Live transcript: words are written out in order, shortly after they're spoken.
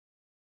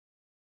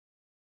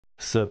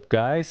Sup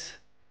guys,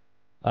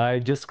 I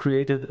just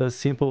created a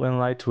simple and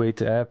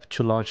lightweight app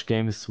to launch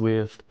games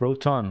with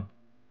Proton.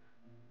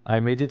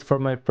 I made it for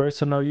my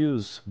personal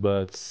use,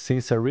 but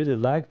since I really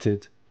liked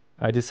it,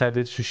 I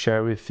decided to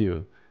share with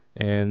you,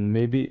 and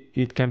maybe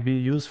it can be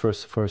used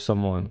for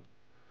someone.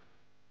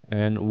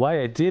 And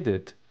why I did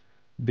it?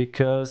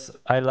 Because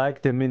I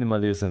like the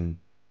minimalism.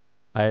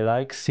 I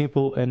like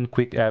simple and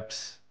quick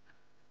apps.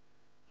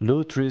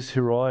 Lutris,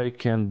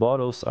 Heroic, and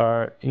Bottles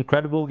are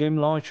incredible game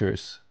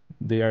launchers.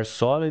 They are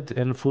solid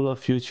and full of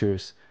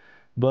features,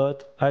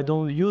 but I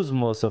don't use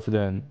most of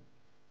them.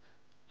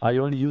 I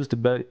only use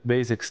the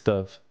basic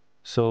stuff.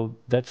 So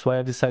that's why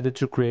I decided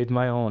to create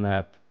my own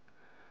app.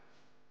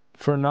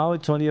 For now,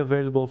 it's only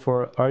available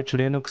for Arch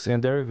Linux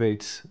and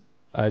derivates.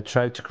 I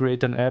tried to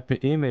create an app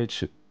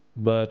image,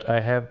 but I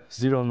have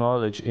zero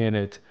knowledge in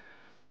it.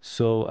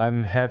 So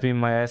I'm having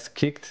my ass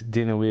kicked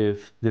dealing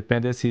with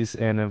dependencies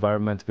and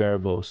environment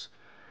variables.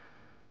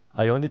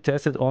 I only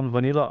tested on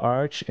Vanilla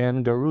Arch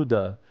and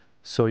Garuda,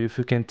 so if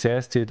you can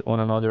test it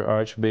on another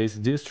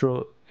Arch-based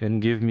distro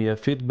and give me a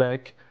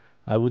feedback,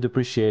 I would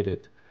appreciate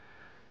it.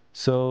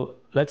 So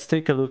let's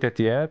take a look at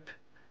the app.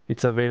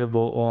 It's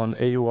available on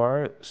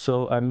AUR,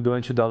 so I'm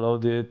going to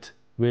download it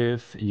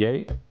with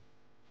Yay.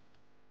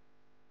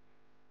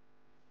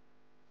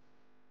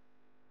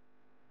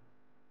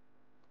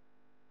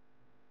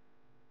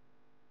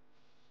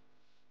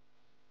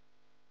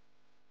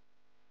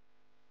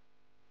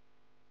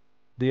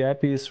 The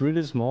app is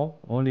really small,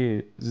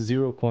 only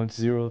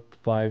 0.05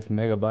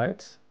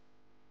 megabytes.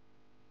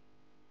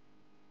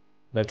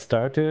 Let's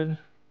start it.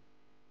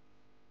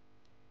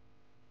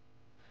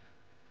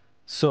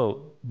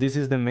 So this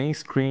is the main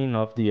screen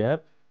of the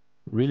app.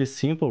 Really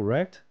simple,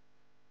 right?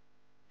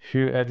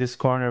 Here at this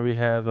corner we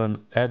have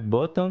an add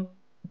button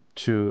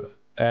to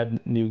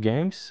add new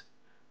games.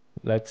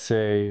 Let's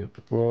say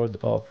World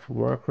of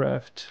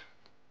Warcraft.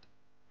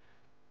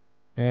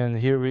 And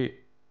here we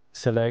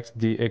select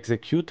the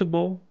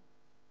executable.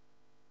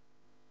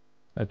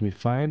 Let me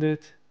find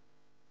it.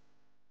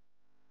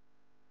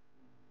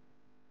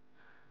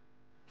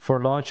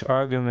 For launch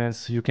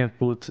arguments, you can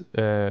put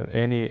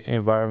any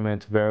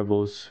environment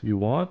variables you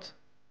want.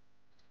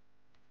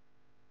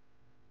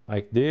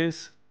 Like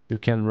this. You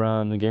can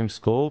run game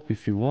scope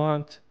if you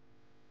want.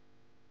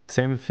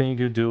 Same thing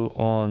you do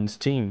on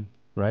Steam,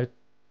 right?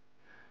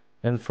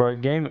 And for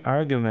game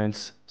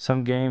arguments,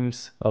 some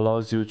games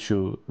allows you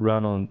to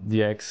run on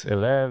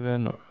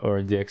DX11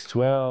 or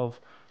DX12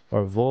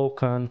 or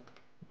Vulkan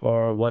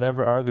or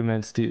whatever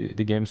arguments the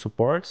game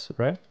supports,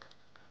 right?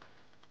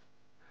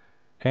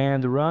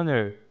 And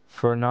Runner,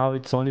 for now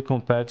it's only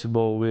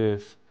compatible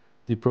with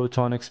the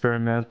Proton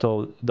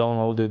Experimental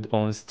downloaded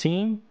on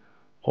Steam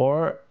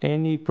or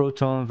any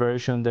Proton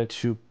version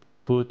that you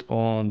put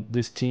on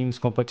the Steam's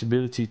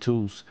compatibility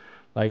tools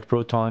like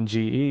Proton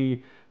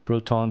GE,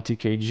 Proton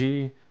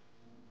TKG.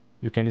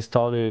 You can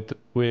install it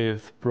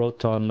with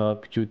Proton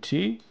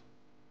Qt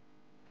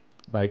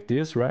like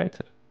this, right?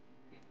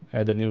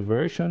 Add a new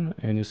version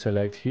and you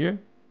select here,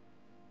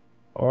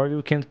 or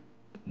you can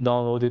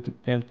download it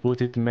and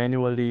put it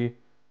manually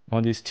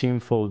on the Steam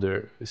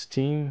folder.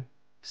 Steam,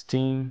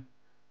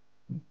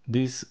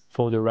 this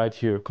folder right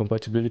here,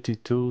 compatibility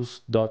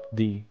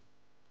tools.d.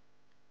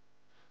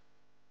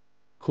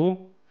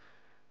 Cool.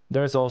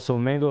 There's also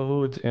Mango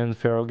Hood and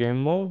Feral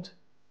Game Mode,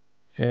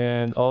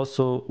 and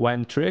also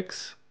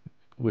Strix,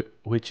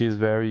 which is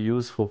very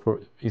useful for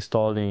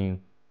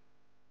installing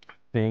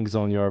things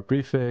on your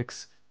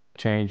prefix,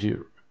 change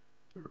your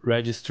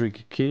registry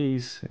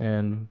keys,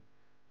 and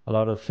a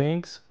lot of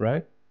things,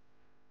 right?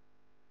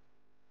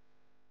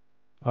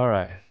 All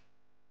right.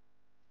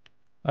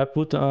 I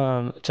put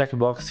a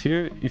checkbox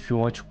here if you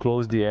want to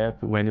close the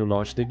app when you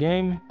launch the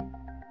game.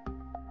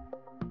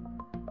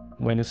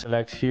 When you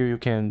select here, you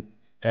can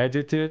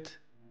edit it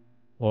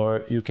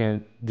or you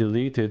can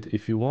delete it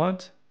if you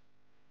want.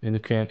 And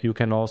you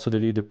can also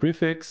delete the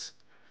prefix.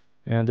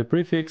 And the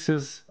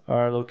prefixes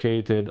are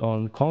located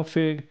on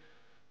config,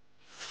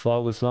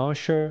 Focus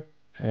Launcher,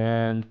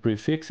 and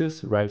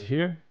prefixes right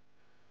here.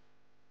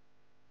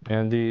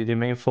 And the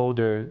main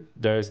folder,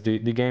 there's the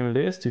game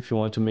list if you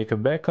want to make a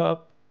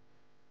backup.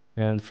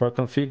 And for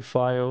config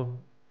file,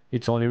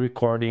 it's only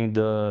recording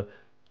the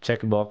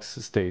checkbox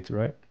state,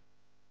 right?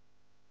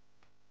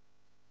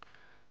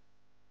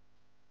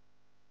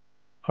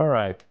 All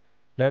right,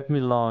 let me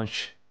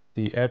launch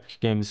the Epic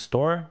Games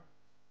Store.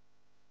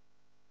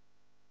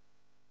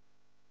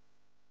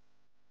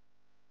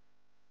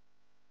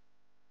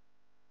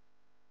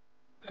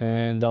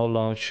 And I'll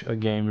launch a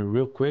game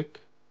real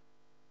quick.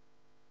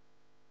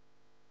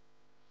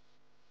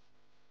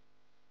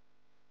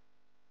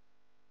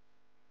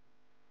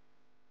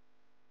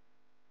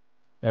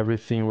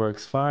 Everything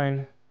works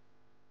fine.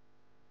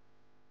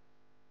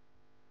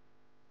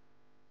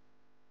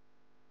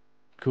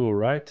 Cool,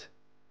 right?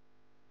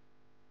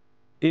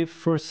 If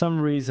for some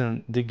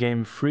reason the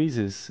game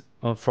freezes,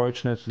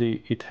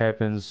 unfortunately it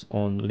happens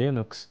on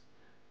Linux,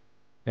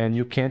 and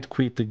you can't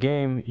quit the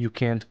game, you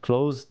can't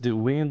close the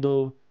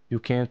window, you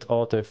can't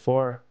Alt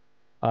F4,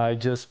 I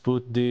just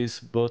put this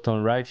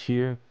button right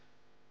here,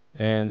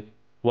 and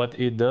what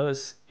it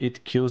does,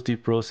 it kills the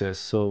process.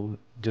 So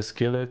just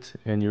kill it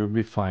and you'll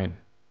be fine.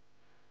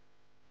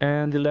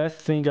 And the last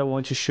thing I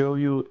want to show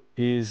you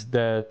is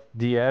that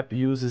the app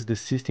uses the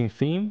system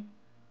theme.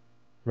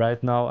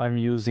 Right now I'm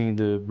using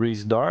the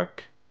Breeze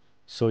Dark.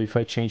 So if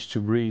I change to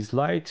Breeze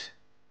Light,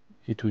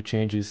 it will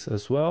change this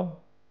as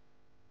well.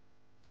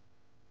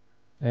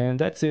 And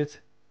that's it.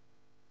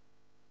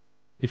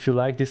 If you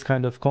like this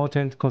kind of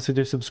content,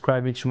 consider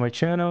subscribing to my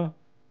channel.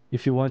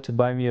 If you want to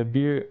buy me a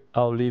beer,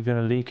 I'll leave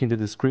a link in the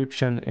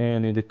description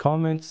and in the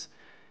comments.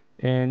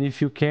 And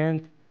if you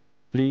can,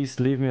 please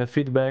leave me a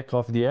feedback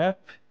of the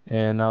app,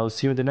 and I'll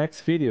see you in the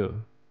next video.